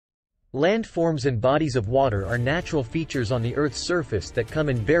Landforms and bodies of water are natural features on the Earth's surface that come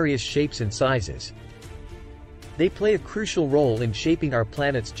in various shapes and sizes. They play a crucial role in shaping our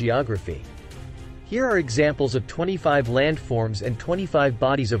planet's geography. Here are examples of 25 landforms and 25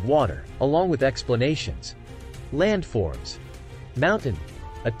 bodies of water, along with explanations. Landforms. Mountain.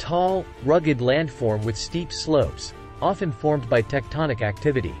 A tall, rugged landform with steep slopes, often formed by tectonic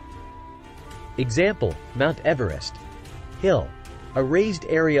activity. Example, Mount Everest. Hill. A raised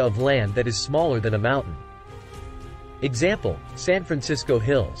area of land that is smaller than a mountain. Example, San Francisco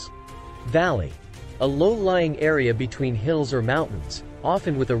Hills. Valley. A low-lying area between hills or mountains,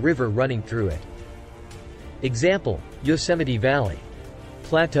 often with a river running through it. Example, Yosemite Valley.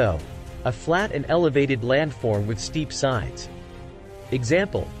 Plateau. A flat and elevated landform with steep sides.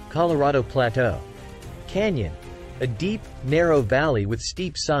 Example, Colorado Plateau. Canyon. A deep, narrow valley with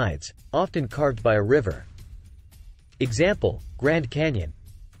steep sides, often carved by a river. Example, Grand Canyon.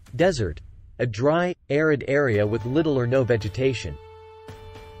 Desert. A dry, arid area with little or no vegetation.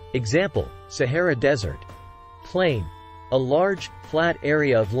 Example, Sahara Desert. Plain. A large, flat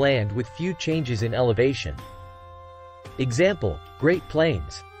area of land with few changes in elevation. Example, Great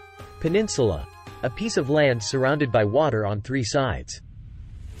Plains. Peninsula. A piece of land surrounded by water on three sides.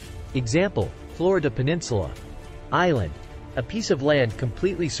 Example, Florida Peninsula. Island. A piece of land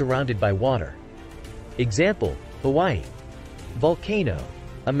completely surrounded by water. Example, Hawaii. Volcano.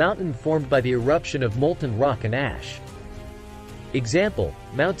 A mountain formed by the eruption of molten rock and ash. Example,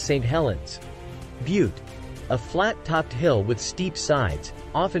 Mount St. Helens. Butte. A flat-topped hill with steep sides,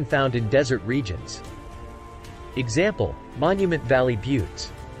 often found in desert regions. Example, Monument Valley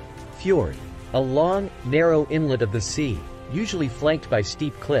Buttes. Fjord. A long, narrow inlet of the sea, usually flanked by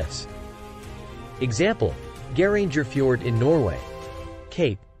steep cliffs. Example, Geirangerfjord in Norway.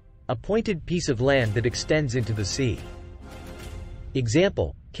 Cape. A pointed piece of land that extends into the sea.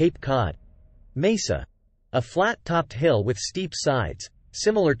 Example, Cape Cod. Mesa. A flat-topped hill with steep sides,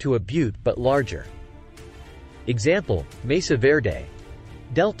 similar to a butte but larger. Example, Mesa Verde.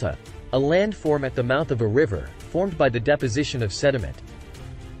 Delta. A landform at the mouth of a river, formed by the deposition of sediment.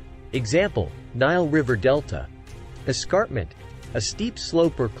 Example, Nile River Delta. Escarpment. A steep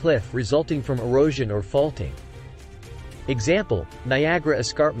slope or cliff resulting from erosion or faulting. Example, Niagara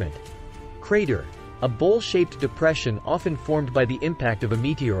Escarpment. Crater. A bowl-shaped depression often formed by the impact of a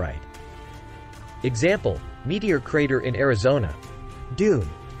meteorite. Example, Meteor Crater in Arizona. Dune.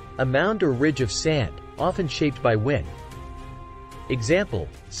 A mound or ridge of sand, often shaped by wind. Example,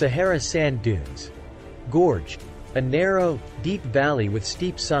 Sahara Sand Dunes. Gorge. A narrow, deep valley with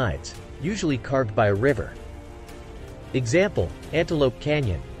steep sides, usually carved by a river. Example, Antelope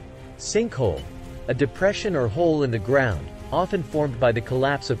Canyon. Sinkhole. A depression or hole in the ground, often formed by the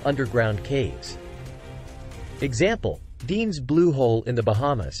collapse of underground caves. Example, Dean's Blue Hole in the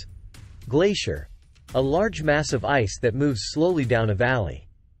Bahamas. Glacier. A large mass of ice that moves slowly down a valley.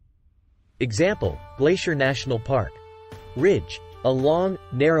 Example, Glacier National Park. Ridge. A long,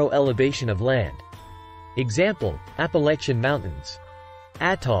 narrow elevation of land. Example, Appalachian Mountains.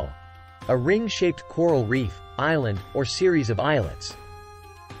 Atoll. A ring-shaped coral reef, island, or series of islets.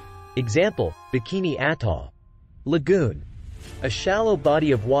 Example, Bikini Atoll. Lagoon. A shallow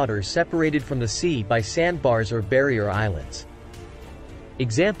body of water separated from the sea by sandbars or barrier islands.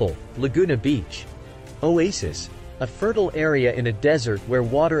 Example, Laguna Beach. Oasis. A fertile area in a desert where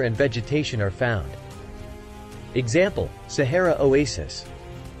water and vegetation are found. Example, Sahara Oasis.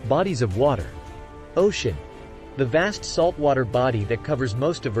 Bodies of water. Ocean. The vast saltwater body that covers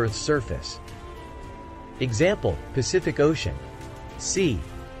most of Earth's surface. Example, Pacific Ocean. Sea.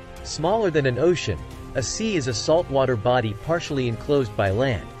 Smaller than an ocean, a sea is a saltwater body partially enclosed by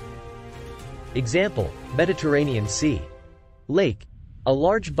land. Example, Mediterranean Sea. Lake. A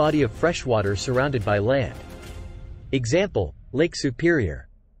large body of freshwater surrounded by land. Example, Lake Superior.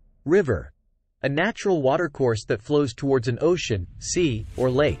 River. A natural watercourse that flows towards an ocean, sea,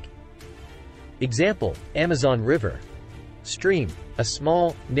 or lake. Example, Amazon River. Stream. A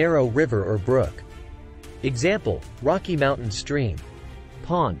small, narrow river or brook. Example, Rocky Mountain Stream.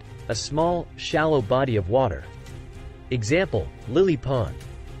 Pond. A small, shallow body of water. Example, Lily Pond.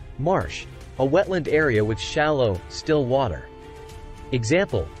 Marsh. A wetland area with shallow, still water.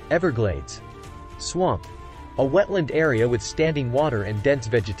 Example, Everglades. Swamp. A wetland area with standing water and dense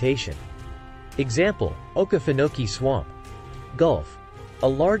vegetation. Example, Okefenokee Swamp. Gulf. A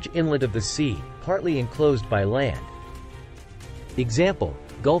large inlet of the sea, partly enclosed by land. Example,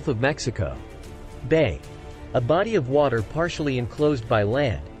 Gulf of Mexico. Bay. A body of water partially enclosed by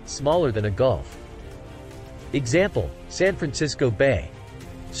land, smaller than a gulf. Example, San Francisco Bay.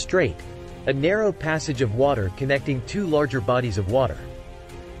 Strait. A narrow passage of water connecting two larger bodies of water.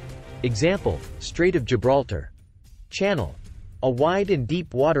 Example, Strait of Gibraltar. Channel, a wide and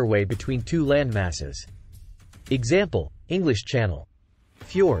deep waterway between two landmasses. Example, English Channel.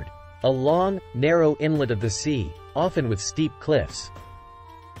 Fjord, a long, narrow inlet of the sea, often with steep cliffs.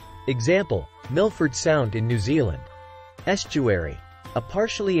 Example, Milford Sound in New Zealand. Estuary, a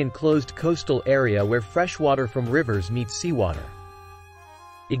partially enclosed coastal area where freshwater from rivers meets seawater.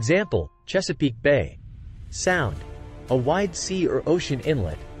 Example, Chesapeake Bay. Sound, a wide sea or ocean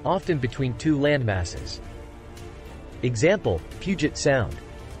inlet, often between two landmasses. Example, Puget Sound.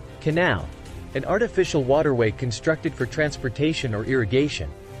 Canal, an artificial waterway constructed for transportation or irrigation.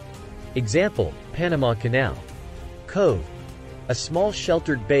 Example, Panama Canal. Cove, a small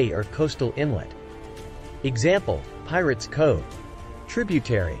sheltered bay or coastal inlet. Example, Pirates Cove.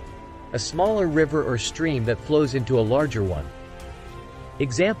 Tributary, a smaller river or stream that flows into a larger one.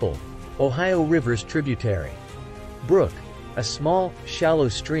 Example, Ohio River's tributary. Brook, a small, shallow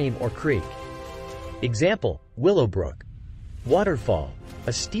stream or creek. Example, Willowbrook. Waterfall,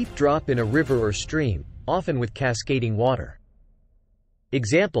 a steep drop in a river or stream, often with cascading water.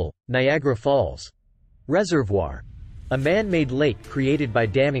 Example, Niagara Falls. Reservoir, a man-made lake created by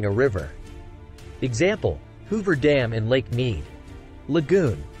damming a river. Example, Hoover Dam and Lake Mead.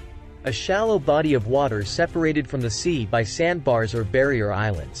 Lagoon, a shallow body of water separated from the sea by sandbars or barrier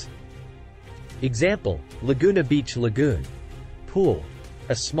islands. Example, Laguna Beach Lagoon. Pool,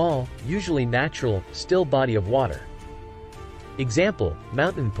 a small, usually natural, still body of water. Example,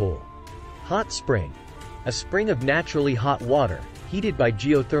 mountain pool. Hot spring, a spring of naturally hot water, heated by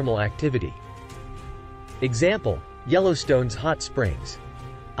geothermal activity. Example, Yellowstone's hot springs.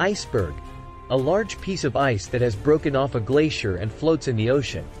 Iceberg, a large piece of ice that has broken off a glacier and floats in the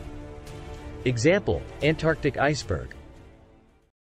ocean. Example, Antarctic iceberg.